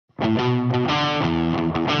Hey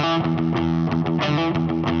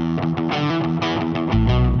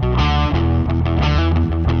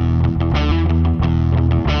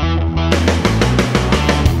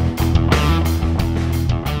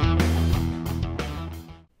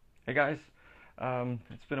guys,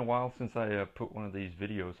 it's been a while since I put one of these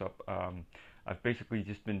videos up. I've basically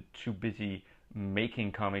just been too busy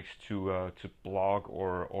making comics to blog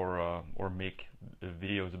or make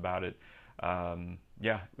videos about it.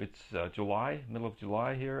 Yeah, it's July, middle of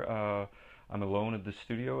July here. I'm alone at the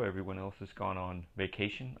studio. Everyone else has gone on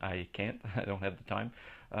vacation. I can't. I don't have the time.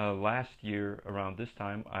 Last year around this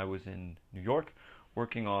time, I was in New York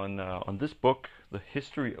working on this book, The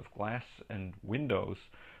History of Glass and Windows,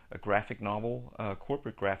 a graphic novel, a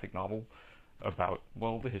corporate graphic novel about,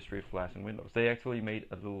 well, the history of glass and windows. They actually made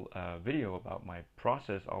a little video about my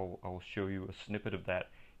process. I'll show you a snippet of that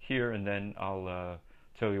here, and then I'll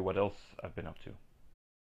tell you what else I've been up to.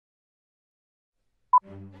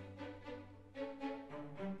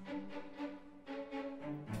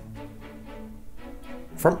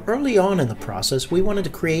 From early on in the process, we wanted to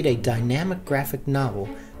create a dynamic graphic novel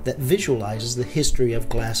that visualizes the history of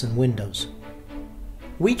glass and windows.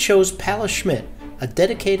 We chose Palle Schmidt, a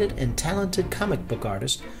dedicated and talented comic book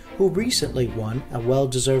artist who recently won a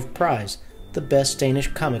well-deserved prize, the Best Danish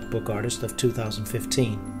Comic Book Artist of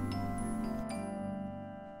 2015.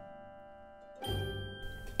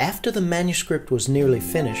 After the manuscript was nearly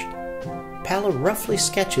finished, Palle roughly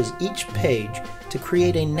sketches each page to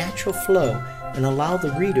create a natural flow and allow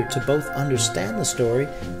the reader to both understand the story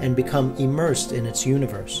and become immersed in its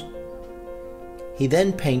universe. He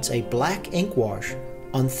then paints a black ink wash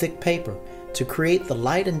on thick paper to create the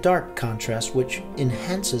light and dark contrast, which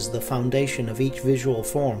enhances the foundation of each visual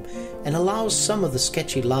form and allows some of the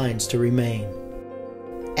sketchy lines to remain.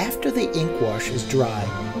 After the ink wash is dry,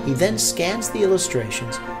 he then scans the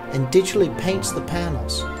illustrations and digitally paints the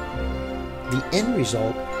panels. The end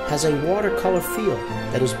result has a watercolor feel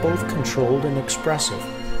that is both controlled and expressive.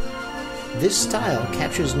 This style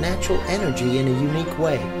captures natural energy in a unique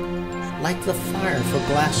way, like the fire for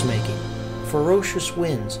glassmaking, ferocious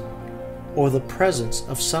winds, or the presence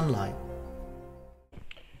of sunlight.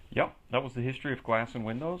 Yep, that was the history of glass and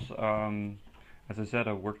windows. As I said,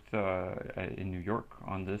 I worked in New York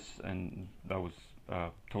on this, and that was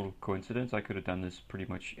total coincidence. I could have done this pretty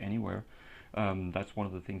much anywhere. That's one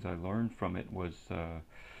of the things I learned from it was,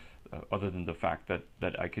 other than the fact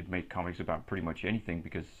that I could make comics about pretty much anything,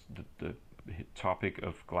 because the topic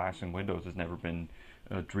of glass and windows has never been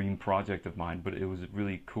a dream project of mine, but it was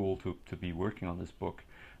really cool to be working on this book.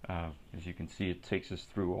 As you can see, it takes us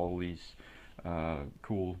through all these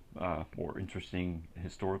cool or interesting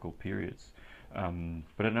historical periods.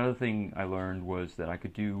 But another thing I learned was that I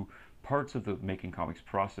could do parts of the making comics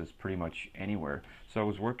process pretty much anywhere. So I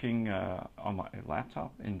was working on my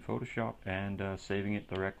laptop in Photoshop and saving it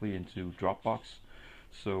directly into Dropbox,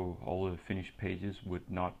 so all the finished pages would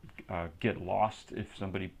not get lost if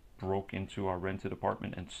somebody broke into our rented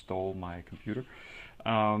apartment and stole my computer.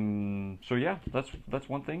 So yeah, that's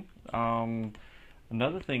one thing.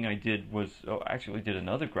 Another thing I did was actually did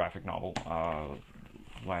another graphic novel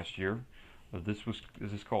last year. This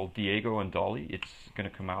is called Diego and Dolly. It's going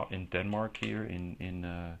to come out in Denmark here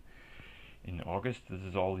in August. This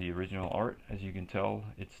is all the original art, as you can tell.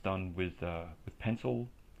 It's done with pencil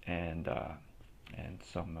and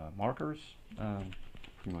some markers.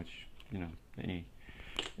 Pretty much, you know,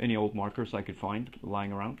 any old markers I could find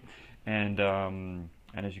lying around. And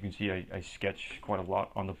as you can see, I sketch quite a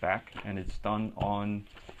lot on the back, and it's done on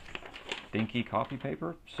dinky copy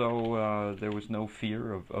paper, so there was no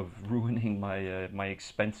fear of ruining my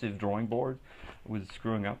expensive drawing board with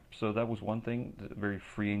screwing up. So that was one thing, a very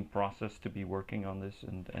freeing process to be working on this,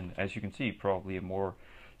 and as you can see, probably a more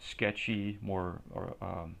sketchy, more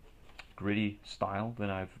gritty style than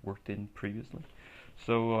I've worked in previously.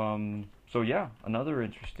 So yeah, another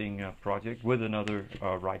interesting project with another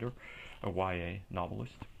writer, a YA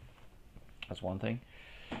novelist. That's one thing.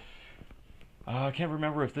 I can't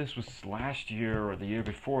remember if this was last year or the year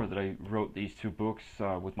before that I wrote these two books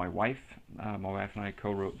with my wife. My wife and I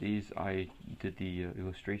co-wrote these. I did the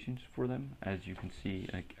illustrations for them. As you can see,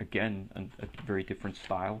 again, a very different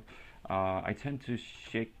style. I tend to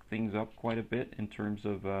shake things up quite a bit in terms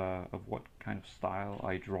of what kind of style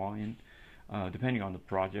I draw in, depending on the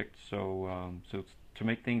project. So to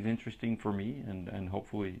make things interesting for me and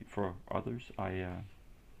hopefully for others, I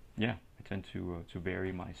tend to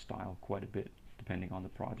vary my style quite a bit depending on the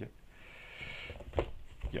project.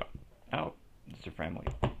 Yeah. Oh, it's your family.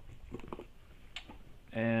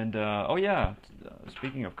 And oh yeah,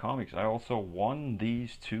 speaking of comics, I also won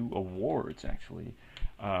these two awards actually.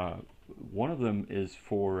 Uh, One of them is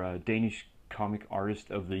for Danish Comic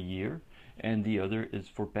Artist of the Year, and the other is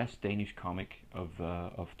for Best Danish Comic of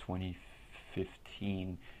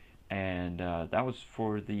 2015, and that was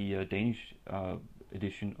for the Danish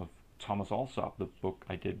edition of Thomas Alsop, the book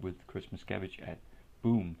I did with Chris Miscavige at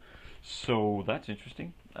Boom. So that's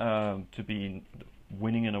interesting to be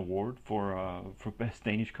winning an award for Best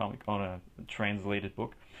Danish Comic on a translated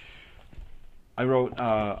book. I wrote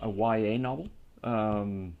a YA novel.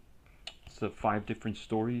 So 5 different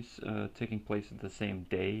stories taking place at the same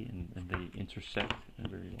day, and they intersect in a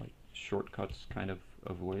very like shortcuts kind of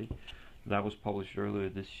way. That was published earlier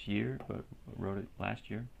this year, but I wrote it last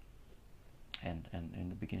year, and in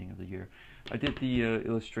the beginning of the year. I did the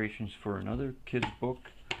illustrations for another kid's book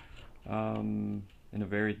in a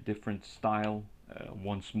very different style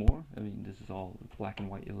once more. I mean, this is all black and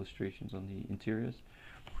white illustrations on the interiors.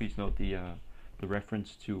 Please note the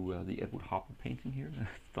reference to the Edward Hopper painting here. I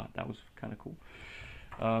thought that was kind of cool.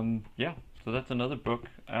 Yeah, so that's another book.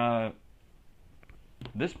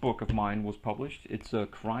 This book of mine was published. It's a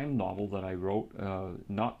crime novel that I wrote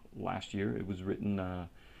not last year. It was written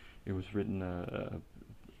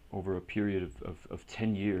over a period of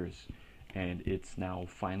 10 years, and it's now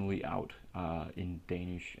finally out in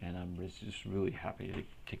Danish, and I'm just really happy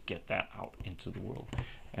to get that out into the world.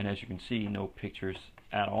 And as you can see, no pictures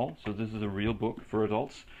at all, so this is a real book for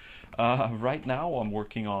adults. Right now I'm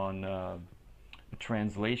working on a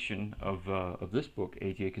translation of this book,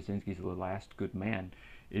 A.J. Kaczynski's The Last Good Man.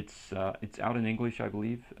 It's out in English, I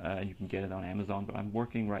believe, and you can get it on Amazon, but I'm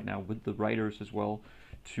working right now with the writers as well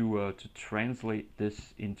to translate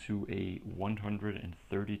this into a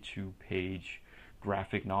 132-page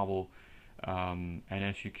graphic novel. And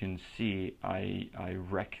as you can see, I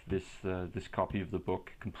wreck this copy of the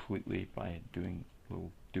book completely by doing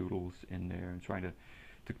little doodles in there, and trying to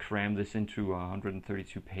cram this into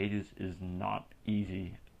 132 pages is not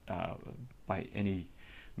easy by any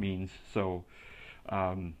means. So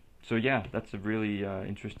yeah, that's a really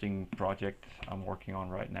interesting project I'm working on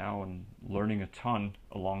right now, and learning a ton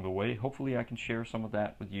along the way. Hopefully I can share some of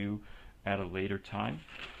that with you at a later time.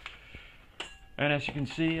 And as you can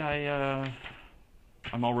see, I'm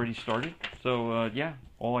already started. So yeah,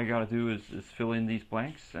 all I gotta do is fill in these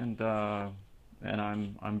blanks, and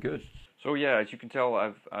I'm good. So yeah, as you can tell,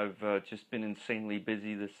 I've just been insanely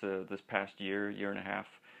busy this past year and a half,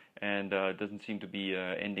 and it doesn't seem to be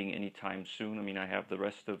ending anytime soon. I mean, I have the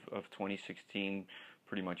rest of 2016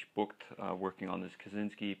 pretty much booked, working on this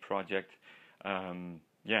Kaczynski project.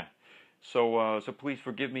 Yeah. So please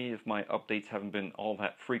forgive me if my updates haven't been all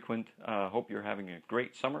that frequent. Hope you're having a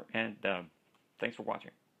great summer, and thanks for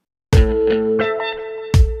watching.